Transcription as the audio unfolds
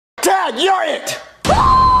Dad, you're it!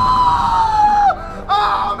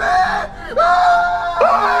 Oh, man!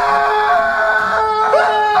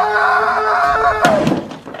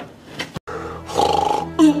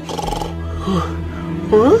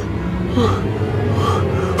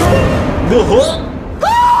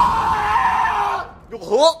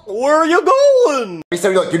 Where are you going?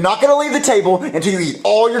 So look, you're not gonna leave the table until you eat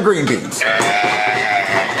all your green beans. Stop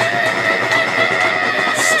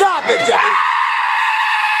it, Jack!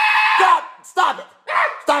 Stop it!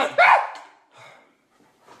 Stop it!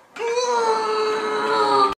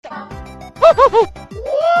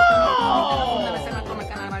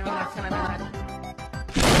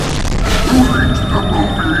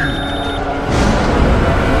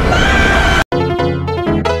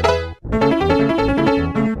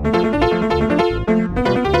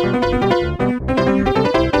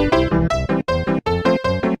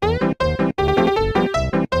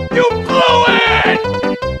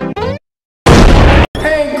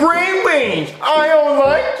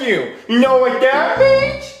 You know what that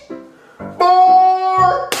means?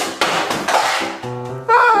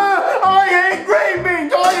 I hate green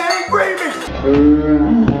beans! I hate green beans!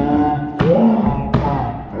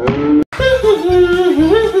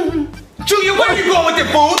 Julia, where are you going with your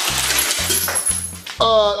food?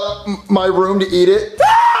 My room to eat it.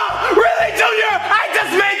 Really, Junior? I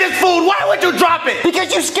just made this food! Why would you drop it?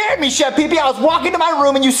 Because you scared me, Chef Pee-Pee. I was walking to my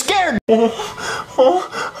room and you scared me.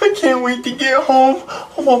 I can't wait to get home.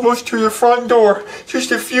 I'm almost to the front door.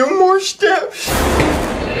 Just a few more steps.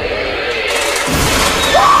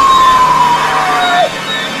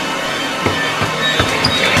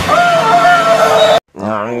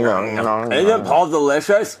 Isn't Paul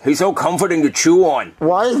delicious? He's so comforting to chew on.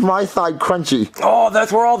 Why is my side crunchy? Oh,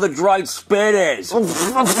 that's where all the dried spit is.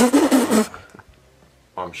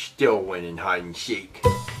 I'm still winning hide and seek.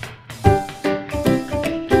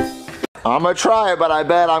 I'm gonna try it, but I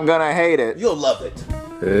bet I'm gonna hate it. You'll love it.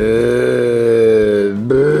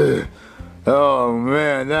 Oh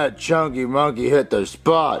man, that chunky monkey hit the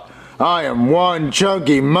spot. I am one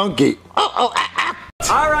chunky monkey. All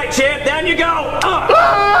right, champ, down you go.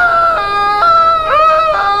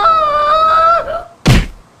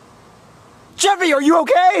 Jeffy, are you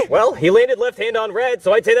okay? Well, he landed left hand on red,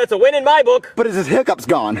 so I'd say that's a win in my book. But his hiccups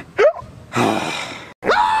gone. Booger,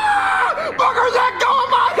 let go of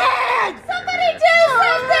my hand! Somebody do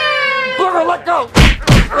something! Booger, let go!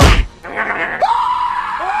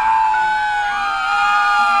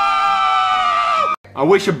 I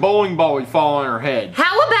wish a bowling ball would fall on her head.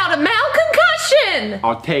 How about a mouth concussion?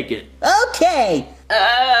 I'll take it. Okay. Owie.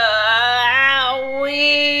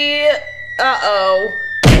 Uh-oh.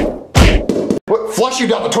 What, flush you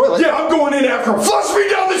down the toilet? Yeah, I'm going in after him. Flush me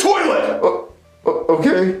down the toilet!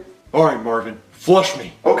 Okay. Alright, Marvin. Flush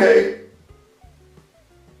me. Okay.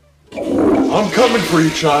 I'm coming for you,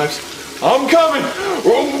 Chives. I'm coming!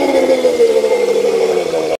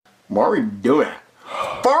 What are we doing?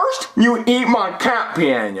 First, you eat my cat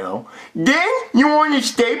piano. Then, you want to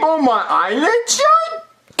staple my eyelid shut?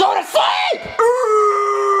 Go to sleep!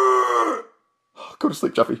 Go to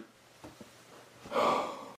sleep, Jeffy.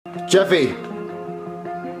 Jeffy.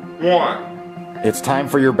 What? It's time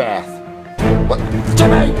for your bath. What?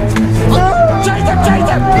 Jimmy! Chase him! Chase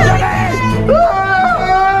him! Jimmy!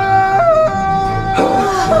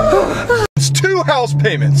 It's 2 house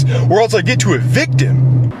payments, or else I get to evict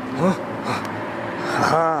him.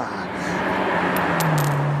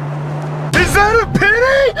 Is that a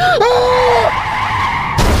penny?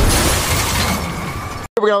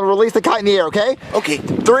 We're gonna release the kite in the air, okay? Okay.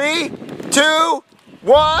 3, 2,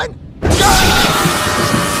 1, go!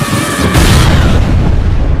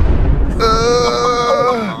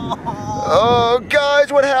 Oh, guys,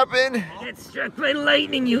 what happened? Get struck by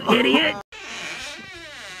lightning, you idiot.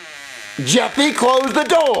 Jeffy, close the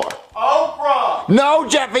door. Okra! No,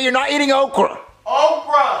 Jeffy, you're not eating okra.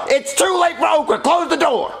 Okra! It's too late for okra. Close the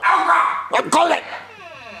door. Okra! Close it.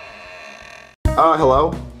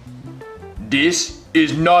 Hello? This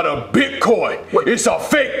is not a Bitcoin. It's a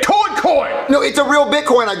fake toy coin. No, it's a real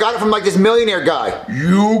Bitcoin. I got it from like this millionaire guy.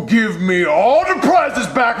 You give me all the prizes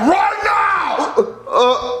back right now!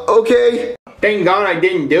 Okay. Thank God I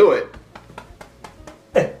didn't do it.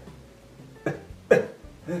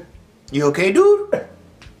 You okay, dude?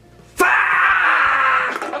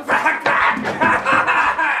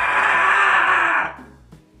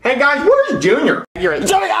 Hey guys, where's Junior? You're it.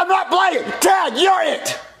 Jimmy, I'm not playing. Dad, you're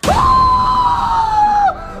it.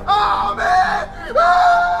 Oh, man.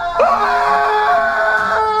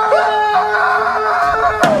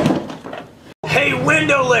 Hey,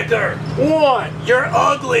 window licker, What? You're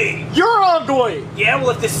ugly. You're ugly. Yeah,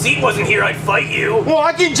 well, if the seat wasn't here, I'd fight you. Well,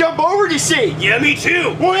 I can jump over the seat. Yeah, me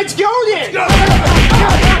too. Well, let's go then. Go.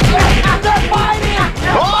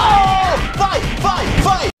 Oh!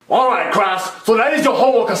 Fight! Alright, class, so that is your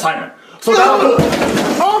homework assignment. So that'll do.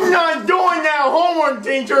 I'm not doing that homework,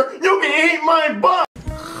 teacher. You can eat my butt.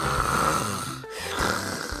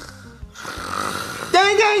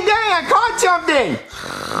 Daddy, I caught something.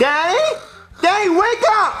 Daddy, wake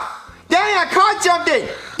up. Daddy, I caught something.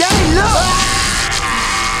 Daddy, look.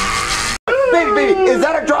 Baby, is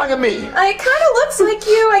that a drawing of me? It kind of looks like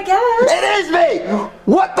you, I guess. It is me!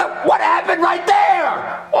 What happened right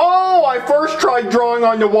there? Oh, I first tried drawing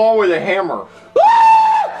on the wall with a hammer.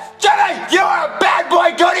 Jimmy, you're a bad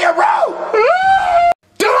boy, go to your room!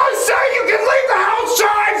 Did I say you can leave the house,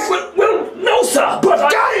 Chives? Well, no, sir, but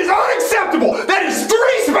That is unacceptable! That is 3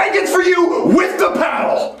 spankings for you with the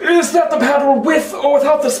paddle! Is that the paddle with or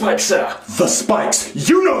without the spikes, sir? The spikes.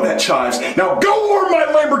 You know that, Chives. Now go warm my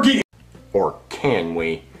Lamborghini. Or can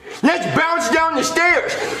we? Let's bounce down the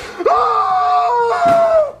stairs.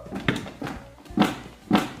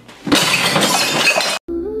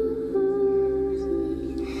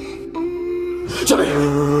 Jimmy!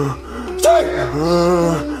 Daddy,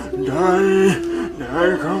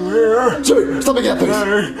 come here. Jimmy, stop making that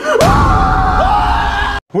face.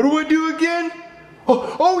 What do I do again?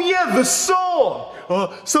 Oh yeah, the song!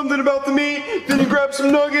 Something about the meat, then you grab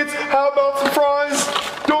some nuggets, how about some fries?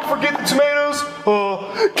 Don't forget the tomatoes.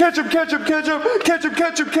 Ketchup.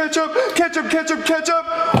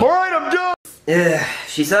 Alright, I'm done!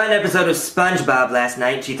 She saw an episode of SpongeBob last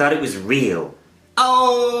night and she thought it was real.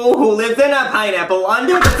 Oh, who lives in a pineapple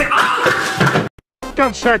under the...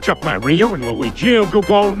 Don't search up my reel and Luigi will go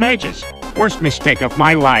gold mages. Worst mistake of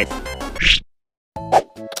my life.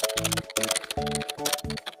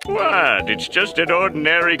 What? It's just an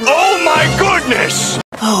ordinary... Oh my goodness!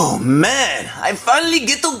 Oh man, I finally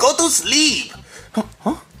get to go to sleep.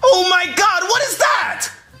 Huh? Oh my god, what is that?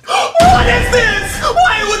 What is this?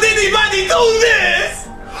 Why would anybody do this?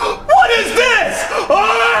 What is this?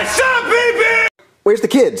 Oh, shut up, baby! Where's the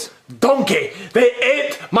kids? Donkey, they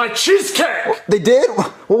ate my cheesecake! They did?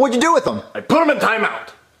 Well, what'd you do with them? I put them in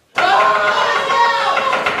timeout.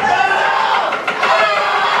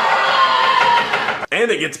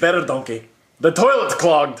 And it gets better, Donkey. The toilet's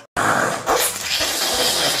clogged.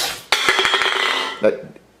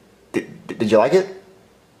 Did you like it?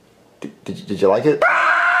 Did you like it?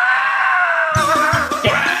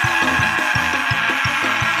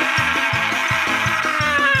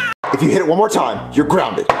 If you hit it one more time, you're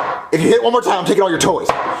grounded. If you hit it one more time, I'm taking all your toys.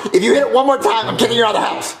 If you hit it one more time, I'm kicking you out of the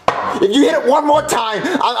house. If you hit it one more time,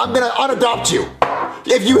 I'm gonna unadopt you.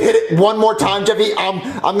 If you hit it one more time, Jeffy, I'm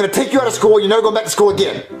gonna take you out of school. You're never going back to school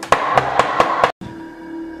again.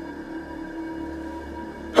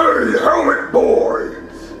 Hey, helmet boy!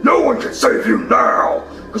 No one can save you now,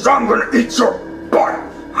 because I'm gonna eat your butt!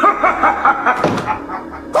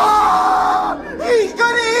 He's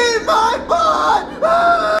gonna eat my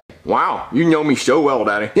butt! Wow, you know me so well,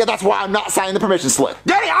 Daddy. Yeah, that's why I'm not signing the permission slip.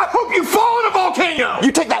 Daddy, I hope you fall in a volcano!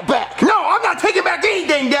 You take that back. No, I'm not taking back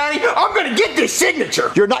anything, Daddy! I'm gonna get this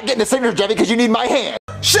signature! You're not getting the signature, Jeffy, because you need my hand.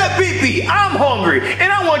 Chef Pee-Pee, I'm hungry,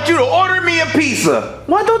 and I want you to order me a pizza.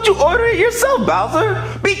 Why don't you order it yourself, Bowser?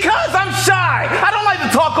 Because I'm shy. I don't like to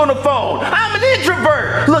talk on the phone. I'm an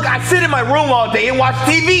introvert. Look, I sit in my room all day and watch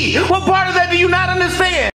TV. What part of that do you not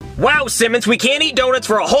understand? Wow, Simmons, we can't eat donuts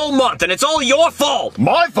for a whole month, and it's all your fault!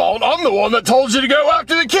 My fault? I'm the one that told you to go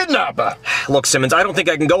after the kidnapper. Look, Simmons, I don't think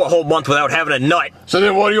I can go a whole month without having a nut. So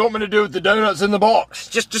then what do you want me to do with the donuts in the box?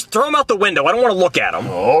 Just throw them out the window. I don't want to look at them.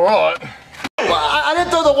 Alright. I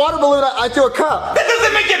didn't throw the water balloon, I threw a cup. That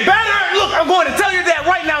doesn't make it better. Look, I'm going to tell you that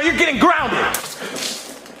right now. You're getting grounded.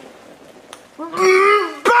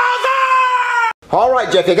 Bowser! All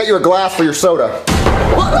right, Jeffy, I got you a glass for your soda.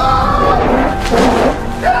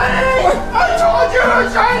 Daddy! I told you you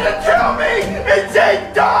were trying to kill me! It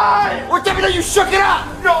said die! Well, Jeffy, no, you shook it up!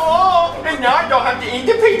 No! And now I don't have to eat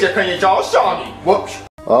the pizza because it's all soggy. Whoops.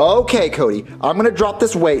 Okay, Cody, I'm gonna drop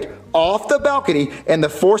this weight off the balcony and the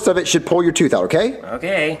force of it should pull your tooth out, okay?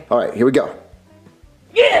 Okay. All right, here we go.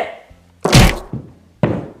 Yeah!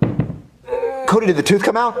 Cody, did the tooth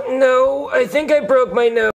come out? No, I think I broke my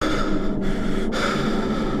nose.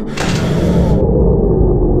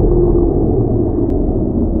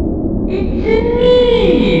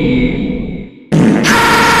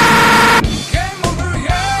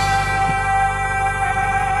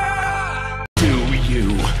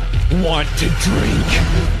 Want to drink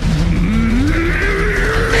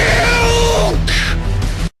milk?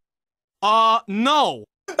 No.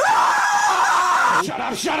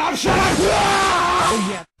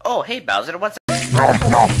 Oh, hey, Bowser, what's up?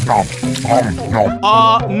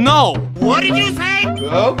 No. What did you say?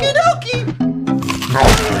 Okie dokie.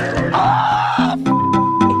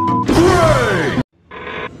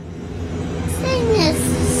 Sing this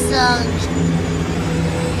song.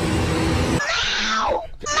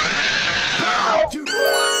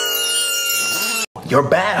 You're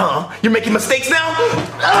bad, huh? You're making mistakes now?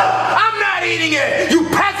 I'm not eating it! You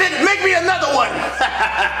peasant! Make me another one!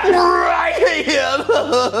 Right here!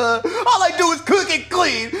 All I do is cook and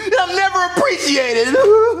clean, and I'm never appreciated!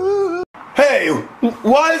 Hey,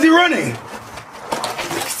 why is he running?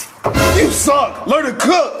 You suck! Learn to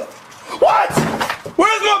cook! What?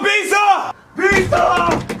 Where's my pizza? Pizza!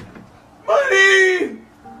 Money!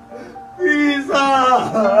 Pizza!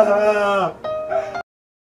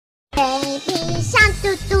 Baby shark,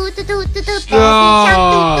 do do do do do do. Baby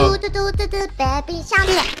shark, do do do do do. Baby shark.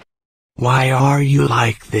 Why are you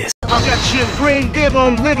like this? Objection, green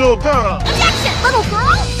gibbon, little girl. Objection, little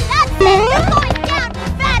girl. That's it. You're going down,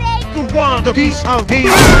 fatty. You want a piece of me?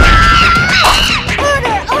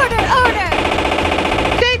 Order, order, order.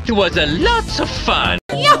 That was a lots of fun.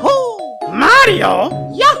 Yahoo! Mario?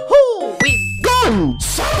 Yahoo! We've gone.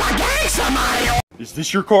 Is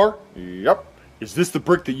this your car? Yep. Is this the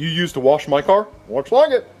brick that you used to wash my car? Looks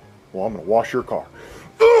like it. Well, I'm gonna wash your car.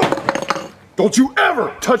 Ugh! Don't you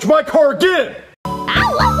ever touch my car again!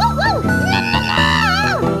 Ow, woo, woo, woo.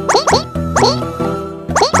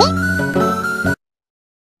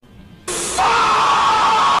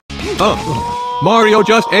 No. Mario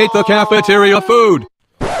just ate the cafeteria food.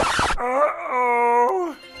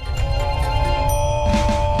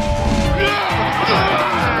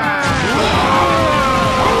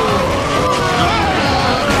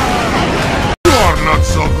 Not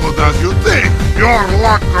so good as you think. Your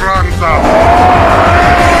luck runs out.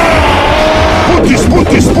 Put this.